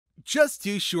Just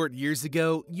 2 short years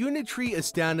ago, Unitree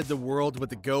astounded the world with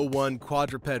the Go1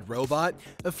 quadruped robot,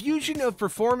 a fusion of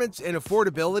performance and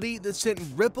affordability that sent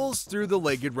ripples through the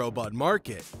legged robot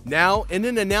market. Now, in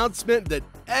an announcement that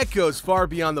echoes far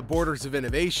beyond the borders of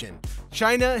innovation,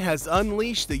 China has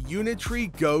unleashed the Unitree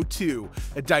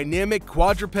Go2, a dynamic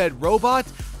quadruped robot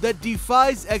that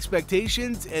defies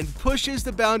expectations and pushes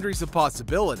the boundaries of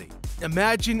possibility.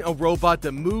 Imagine a robot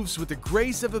that moves with the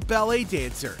grace of a ballet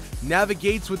dancer,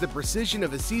 navigates with the precision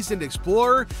of a seasoned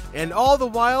explorer, and all the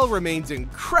while remains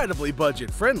incredibly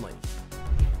budget-friendly.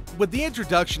 With the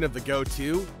introduction of the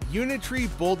Go2, Unitree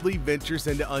boldly ventures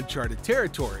into uncharted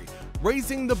territory,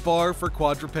 raising the bar for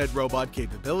quadruped robot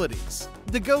capabilities.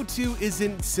 The Go2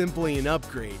 isn't simply an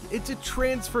upgrade, it's a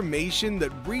transformation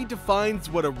that redefines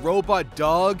what a robot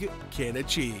dog can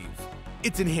achieve.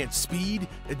 Its enhanced speed,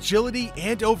 agility,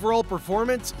 and overall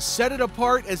performance set it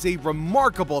apart as a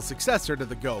remarkable successor to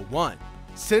the Go1.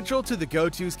 Central to the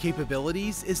Go2's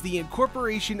capabilities is the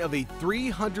incorporation of a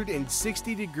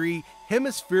 360-degree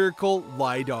hemispherical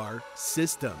lidar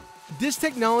system. This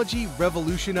technology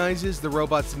revolutionizes the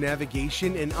robot's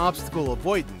navigation and obstacle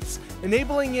avoidance,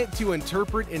 enabling it to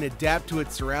interpret and adapt to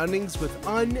its surroundings with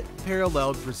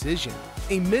unparalleled precision.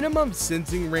 A minimum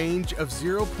sensing range of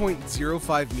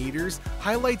 0.05 meters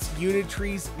highlights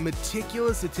Unitree's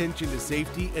meticulous attention to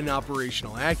safety and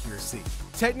operational accuracy.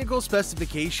 Technical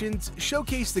specifications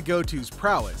showcase the Go2's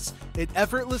prowess. It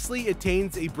effortlessly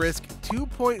attains a brisk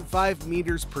 2.5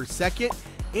 meters per second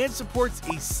and supports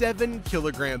a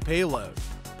 7-kilogram payload.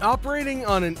 Operating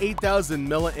on an 8,000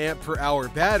 milliamp-hour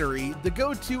battery, the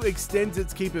Go2 extends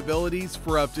its capabilities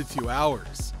for up to 2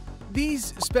 hours.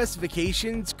 These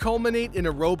specifications culminate in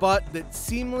a robot that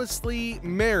seamlessly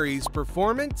marries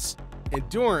performance,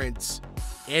 endurance,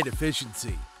 and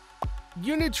efficiency.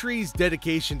 Unitree's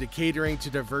dedication to catering to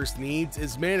diverse needs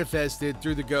is manifested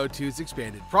through the Go2's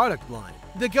expanded product line.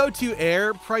 The Go2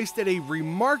 Air, priced at a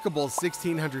remarkable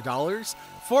 $1,600,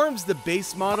 forms the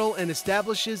base model and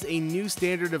establishes a new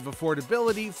standard of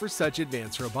affordability for such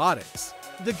advanced robotics.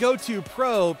 The Go2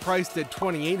 Pro, priced at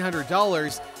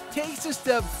 $2,800, takes a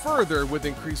step further with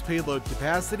increased payload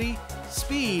capacity,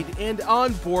 speed, and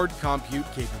onboard compute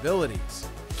capabilities.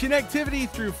 Connectivity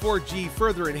through 4G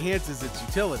further enhances its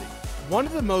utility. One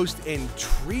of the most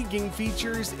intriguing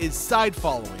features is side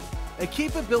following, a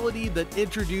capability that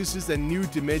introduces a new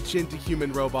dimension to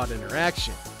human-robot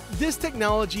interaction. This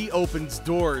technology opens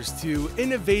doors to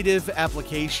innovative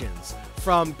applications,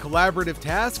 from collaborative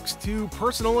tasks to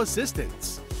personal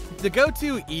assistance. The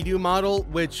Go2 Edu model,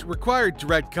 which required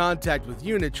direct contact with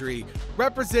Unitree,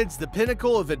 represents the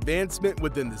pinnacle of advancement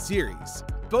within the series.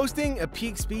 Boasting a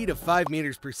peak speed of 5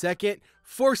 meters per second,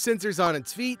 4 sensors on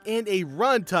its feet, and a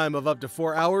runtime of up to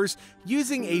 4 hours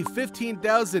using a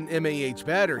 15,000 mAh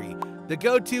battery, the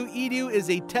Go2 Edu is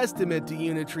a testament to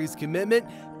Unitree's commitment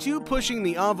to pushing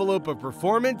the envelope of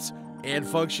performance and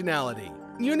functionality.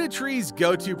 Unitree's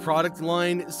Go2 product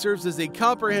line serves as a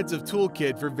comprehensive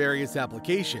toolkit for various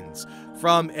applications,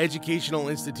 from educational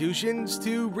institutions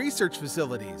to research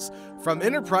facilities, from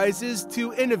enterprises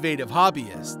to innovative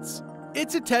hobbyists.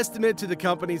 It's a testament to the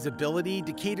company's ability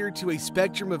to cater to a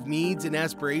spectrum of needs and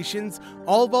aspirations,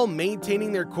 all while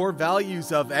maintaining their core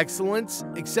values of excellence,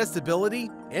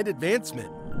 accessibility, and advancement.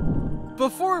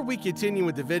 Before we continue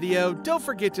with the video, don't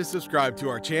forget to subscribe to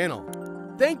our channel.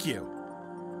 Thank you!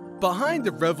 Behind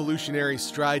the revolutionary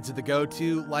strides of the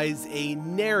Go2 lies a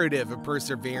narrative of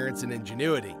perseverance and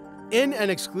ingenuity. In an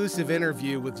exclusive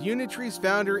interview with Unitree's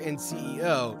founder and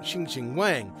CEO, Xingxing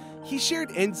Wang, he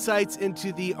shared insights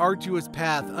into the arduous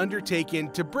path undertaken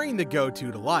to bring the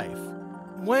Go2 to life.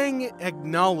 Wang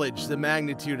acknowledged the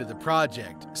magnitude of the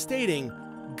project, stating,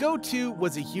 "Go2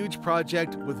 was a huge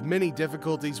project with many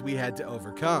difficulties we had to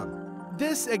overcome."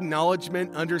 This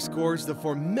acknowledgement underscores the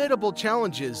formidable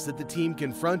challenges that the team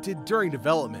confronted during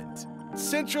development.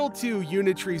 Central to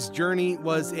Unitree's journey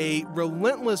was a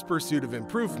relentless pursuit of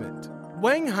improvement.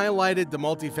 Wang highlighted the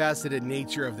multifaceted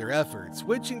nature of their efforts,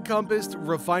 which encompassed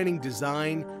refining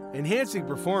design, enhancing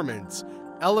performance,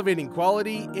 elevating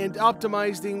quality, and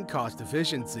optimizing cost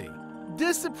efficiency.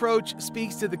 This approach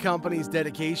speaks to the company's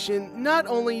dedication not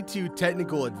only to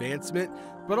technical advancement,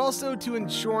 but also to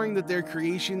ensuring that their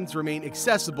creations remain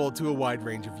accessible to a wide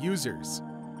range of users.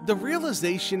 The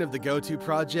realization of the Go2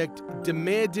 project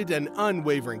demanded an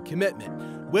unwavering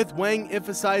commitment, with Wang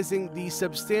emphasizing the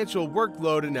substantial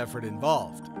workload and effort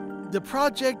involved. The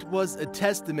project was a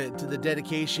testament to the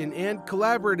dedication and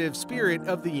collaborative spirit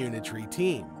of the Unitree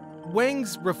team.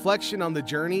 Wang's reflection on the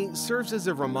journey serves as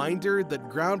a reminder that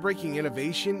groundbreaking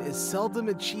innovation is seldom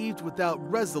achieved without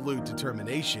resolute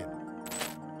determination.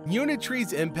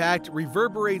 Unitree's impact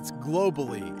reverberates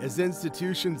globally as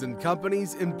institutions and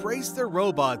companies embrace their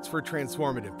robots for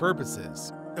transformative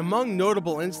purposes. Among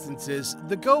notable instances,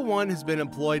 the Go1 has been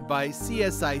employed by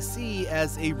CSIC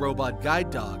as a robot guide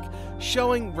dog,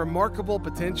 showing remarkable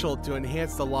potential to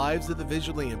enhance the lives of the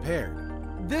visually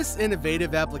impaired. This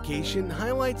innovative application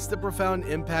highlights the profound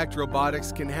impact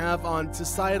robotics can have on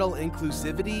societal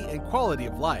inclusivity and quality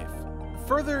of life.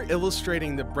 Further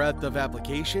illustrating the breadth of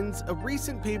applications, a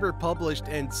recent paper published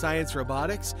in Science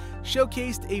Robotics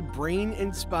showcased a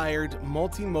brain-inspired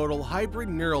multimodal hybrid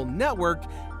neural network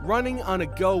running on a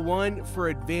Go1 for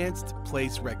advanced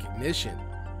place recognition.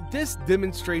 This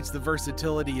demonstrates the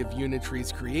versatility of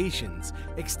Unitree's creations,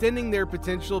 extending their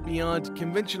potential beyond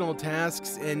conventional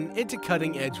tasks and into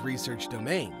cutting-edge research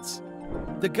domains.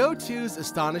 The Go2's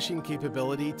astonishing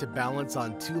capability to balance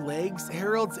on two legs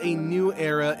heralds a new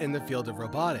era in the field of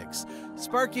robotics,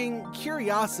 sparking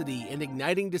curiosity and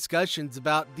igniting discussions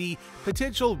about the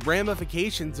potential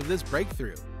ramifications of this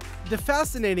breakthrough. The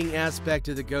fascinating aspect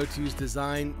of the Go2's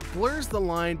design blurs the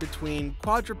line between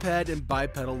quadruped and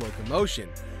bipedal locomotion,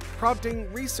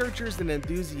 prompting researchers and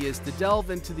enthusiasts to delve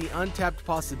into the untapped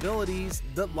possibilities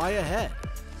that lie ahead.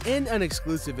 In an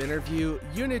exclusive interview,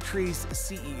 Unitree's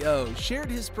CEO shared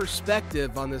his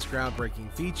perspective on this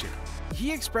groundbreaking feature.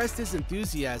 He expressed his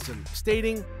enthusiasm,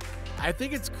 stating, "I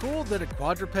think it's cool that a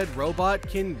quadruped robot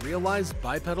can realize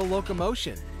bipedal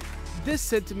locomotion." This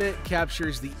sentiment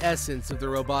captures the essence of the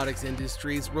robotics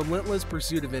industry's relentless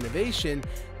pursuit of innovation,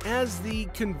 as the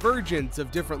convergence of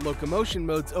different locomotion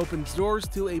modes opens doors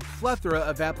to a plethora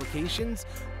of applications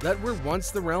that were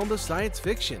once the realm of science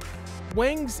fiction.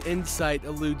 Wang's insight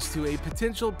alludes to a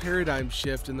potential paradigm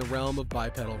shift in the realm of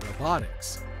bipedal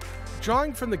robotics.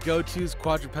 Drawing from the Go2's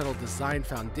quadrupedal design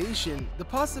foundation, the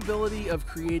possibility of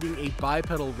creating a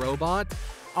bipedal robot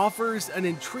offers an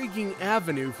intriguing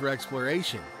avenue for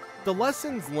exploration. The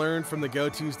lessons learned from the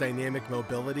Go2's dynamic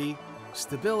mobility,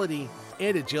 stability,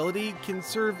 and agility can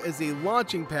serve as a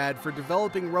launching pad for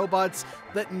developing robots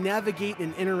that navigate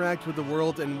and interact with the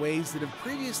world in ways that have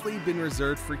previously been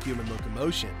reserved for human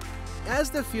locomotion.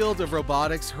 As the field of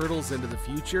robotics hurtles into the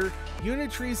future,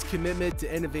 Unitree's commitment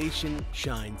to innovation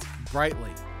shines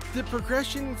brightly. The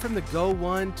progression from the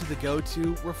Go1 to the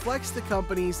Go2 reflects the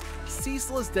company's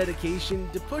ceaseless dedication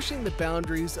to pushing the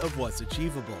boundaries of what's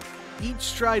achievable. Each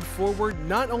stride forward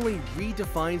not only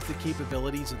redefines the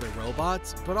capabilities of their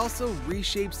robots, but also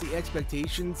reshapes the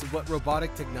expectations of what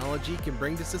robotic technology can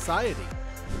bring to society.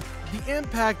 The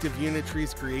impact of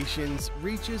Unitree's creations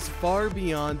reaches far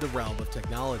beyond the realm of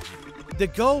technology. The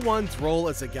Go1's role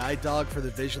as a guide dog for the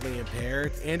visually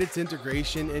impaired and its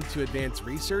integration into advanced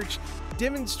research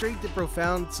demonstrate the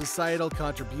profound societal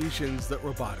contributions that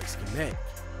robotics can make.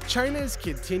 China's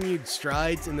continued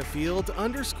strides in the field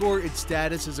underscore its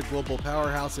status as a global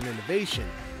powerhouse in innovation,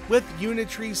 with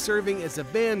Unitree serving as a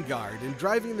vanguard in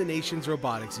driving the nation's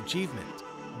robotics achievement.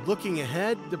 Looking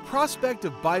ahead, the prospect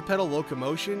of bipedal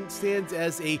locomotion stands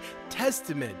as a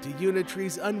testament to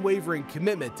Unitree's unwavering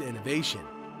commitment to innovation.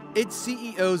 Its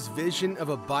CEO's vision of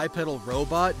a bipedal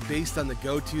robot based on the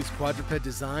Go2's quadruped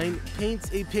design paints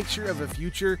a picture of a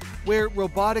future where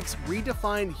robotics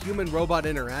redefine human-robot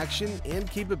interaction and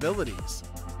capabilities.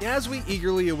 As we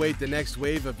eagerly await the next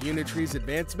wave of Unitree's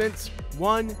advancements,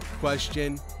 one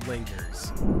question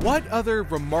lingers. What other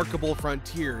remarkable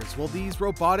frontiers will these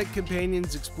robotic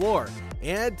companions explore,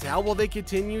 and how will they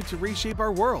continue to reshape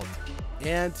our world?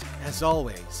 And, as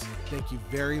always, thank you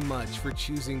very much for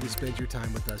choosing to spend your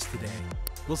time with us today.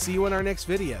 We'll see you in our next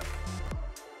video.